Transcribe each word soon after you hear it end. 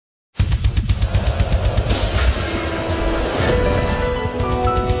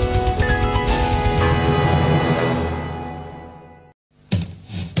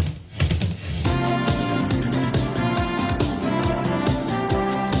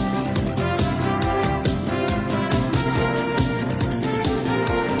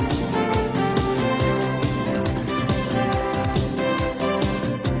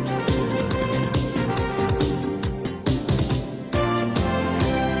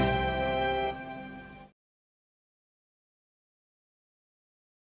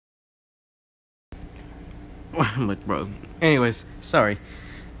But bro, anyways, sorry.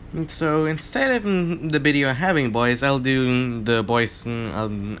 So instead of the video having boys, I'll do the boys.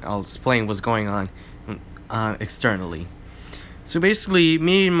 I'll explain what's going on externally. So basically,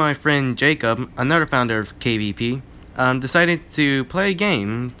 me and my friend Jacob, another founder of KVP, decided to play a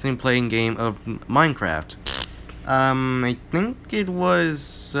game. Playing game of Minecraft. I think it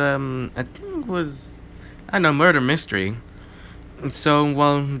was. I don't know, murder mystery. So,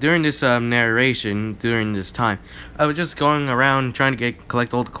 well, during this narration, during this time, I was just going around trying to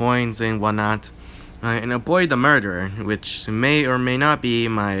collect all the coins and whatnot, and avoid the murderer, which may or may not be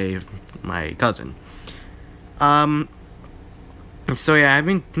my cousin. So yeah,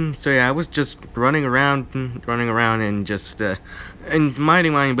 I was just running around, and just and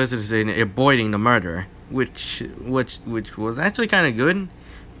minding my own business and avoiding the murderer, which was actually kind of good,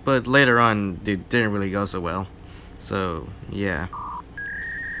 but later on it didn't really go so well. So yeah.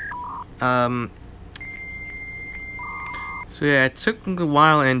 So yeah, it took a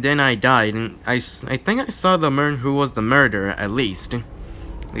while, and then I died, and I think I saw the man who was the murderer at least.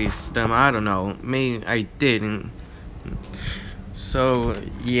 I don't know. Maybe I did. So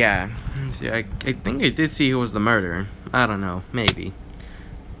yeah, I think I did see who was the murderer. I don't know, maybe.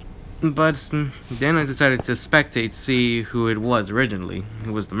 But then I decided to spectate, see who it was originally,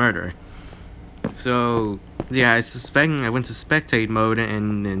 who was the murderer. So yeah, I went to spectate mode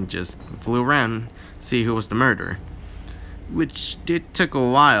and then just flew around, see who was the murderer, which took a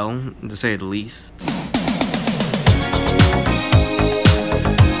while, to say the least.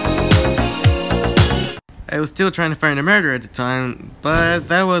 I was still trying to find the murderer at the time, but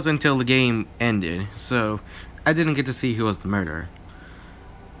that was until the game ended, so I didn't get to see who was the murderer.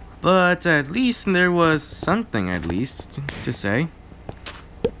 But at least there was something, at least, to say.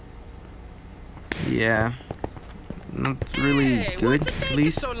 Yeah. Not really good, at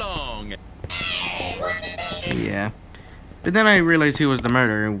least. So long? Yeah. But then I realized who was the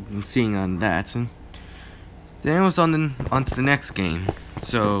murderer, seeing on that. Then it was on to the next game,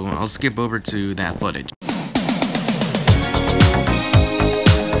 so I'll skip over to that footage.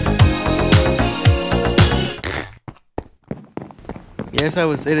 Yes, I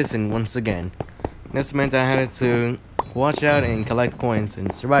was innocent once again. This meant I had to watch out and collect coins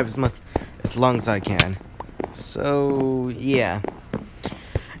and survive as long as I can. So yeah.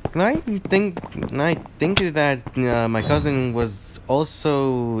 And I think that my cousin was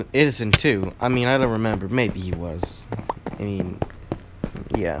also innocent too. I mean, I don't remember. Maybe he was. I mean,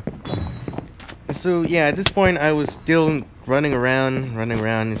 yeah. So yeah, at this point I was still running around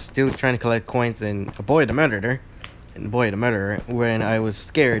and still trying to collect coins and avoid the murderer. When I was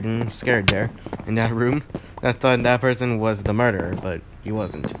scared there in that room. I thought that person was the murderer, but he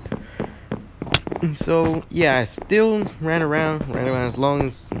wasn't. So yeah, I still ran around as long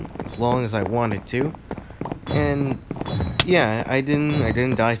as I wanted to, and yeah, I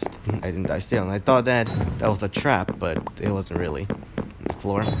didn't die still. And I thought that was a trap, but it wasn't really on the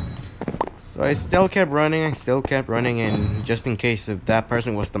floor. So I still kept running, and just in case if that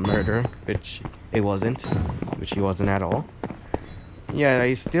person was the murderer, which he wasn't at all. Yeah,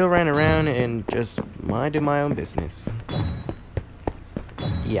 I still ran around and just minded my own business.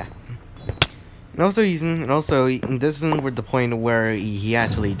 Yeah. And also this isn't the point where he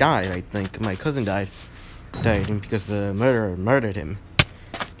actually died. I think my cousin died because the murderer murdered him.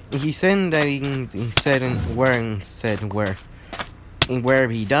 He said that where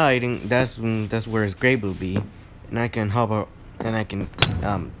he died, and that's where his grave will be, and I can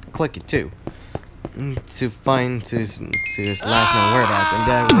click it too to find his last known whereabouts,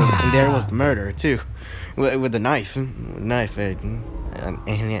 and there was the murderer too, with the knife in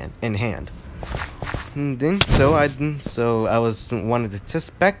hand. And then so I wanted to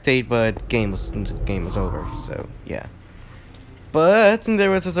spectate, but the game was over. So yeah. But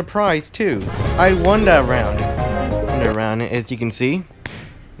there was a surprise too. I won that round. As you can see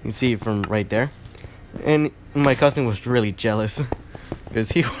from right there. And my cousin was really jealous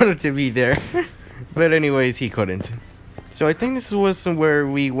because he wanted to be there, but anyways he couldn't. So I think this was where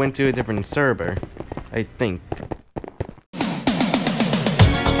we went to a different server. I think.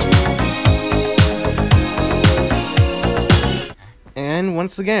 And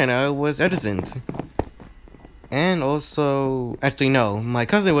once again, I was innocent. And also, actually no, my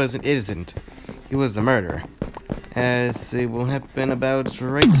cousin wasn't innocent. He was the murderer. As it will happen about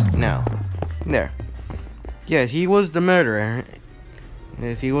right now. There. Yeah, he was the murderer.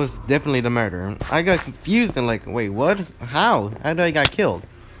 Yes, he was definitely the murderer. I got confused and like, wait, what? How did I get killed?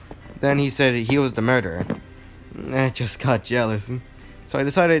 Then he said he was the murderer. I just got jealous. So I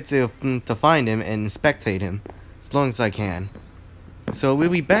decided to find him and spectate him as long as I can. So we'll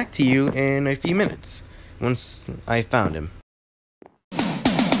be back to you in a few minutes. once I found him.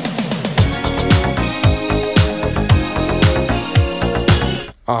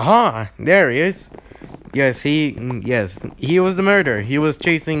 Aha! There he is. Yes, he was the murderer. He was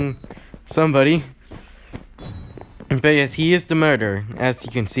chasing somebody. But yes, he is the murderer, as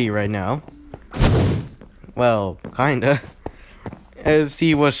you can see right now. Well, kinda. As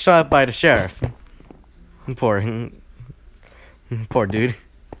he was shot by the sheriff. Poor dude.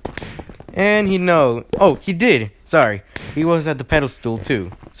 And he did. Sorry. He was at the pedestal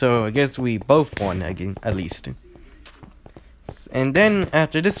too. So I guess we both won again, at least. And then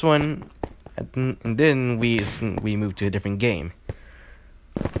after this one, and then we moved to a different game,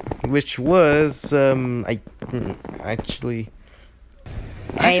 which was I actually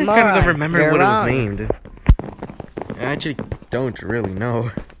kind of don't remember what it was named. I actually don't really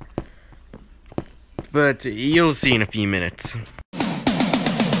know, but you'll see in a few minutes.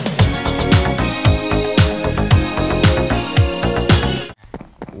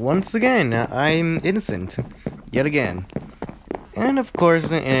 Once again, I'm innocent, yet again. And of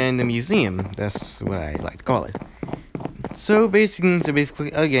course, in the museum, that's what I like to call it. So basically,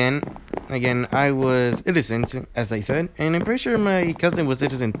 again, I was innocent, as I said, and I'm pretty sure my cousin was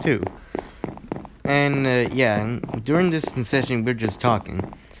innocent too. And yeah, during this session, we're just talking,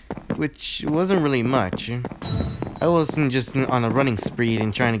 which wasn't really much. I wasn't just on a running spree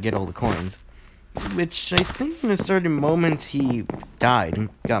and trying to get all the coins, which I think in a certain moment he died and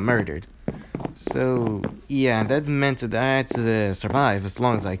got murdered. So, yeah, that meant that I had to survive as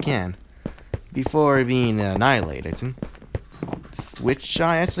long as I can before being annihilated. Which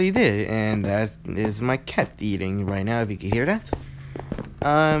I actually did, and that is my cat eating right now, if you can hear that.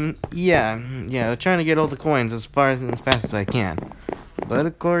 Yeah, trying to get all the coins as fast as I can. But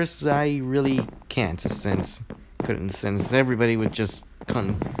of course, I really can't, since everybody was just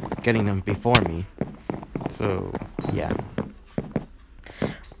getting them before me. So, yeah.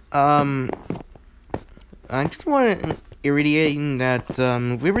 I just want to irradiate that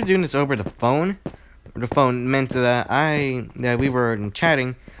if we were doing this over the phone meant that we were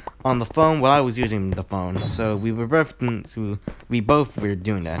chatting on the phone while I was using the phone. So we both were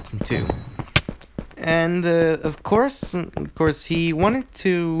doing that too. And of course he wanted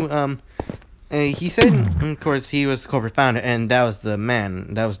to he said of course he was the corporate founder, and that was the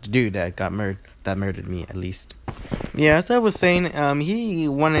dude that got murdered me, at least. Yeah, as I was saying, he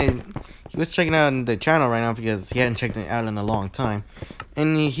was checking out the channel right now because he hadn't checked it out in a long time,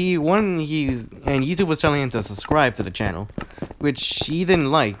 and YouTube was telling him to subscribe to the channel, which he didn't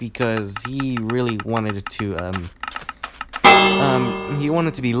like because he really wanted it to he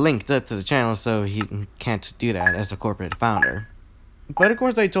wanted to be linked up to the channel, so he can't do that as a corporate founder. But of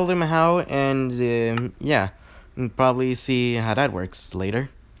course I told him how, and yeah, we'll probably see how that works later.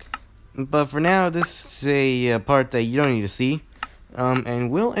 But for now, this is a part that you don't need to see. And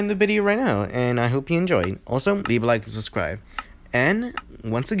we'll end the video right now, and I hope you enjoyed. Also, leave a like and subscribe. And,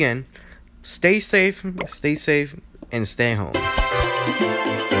 once again, stay safe, and stay home.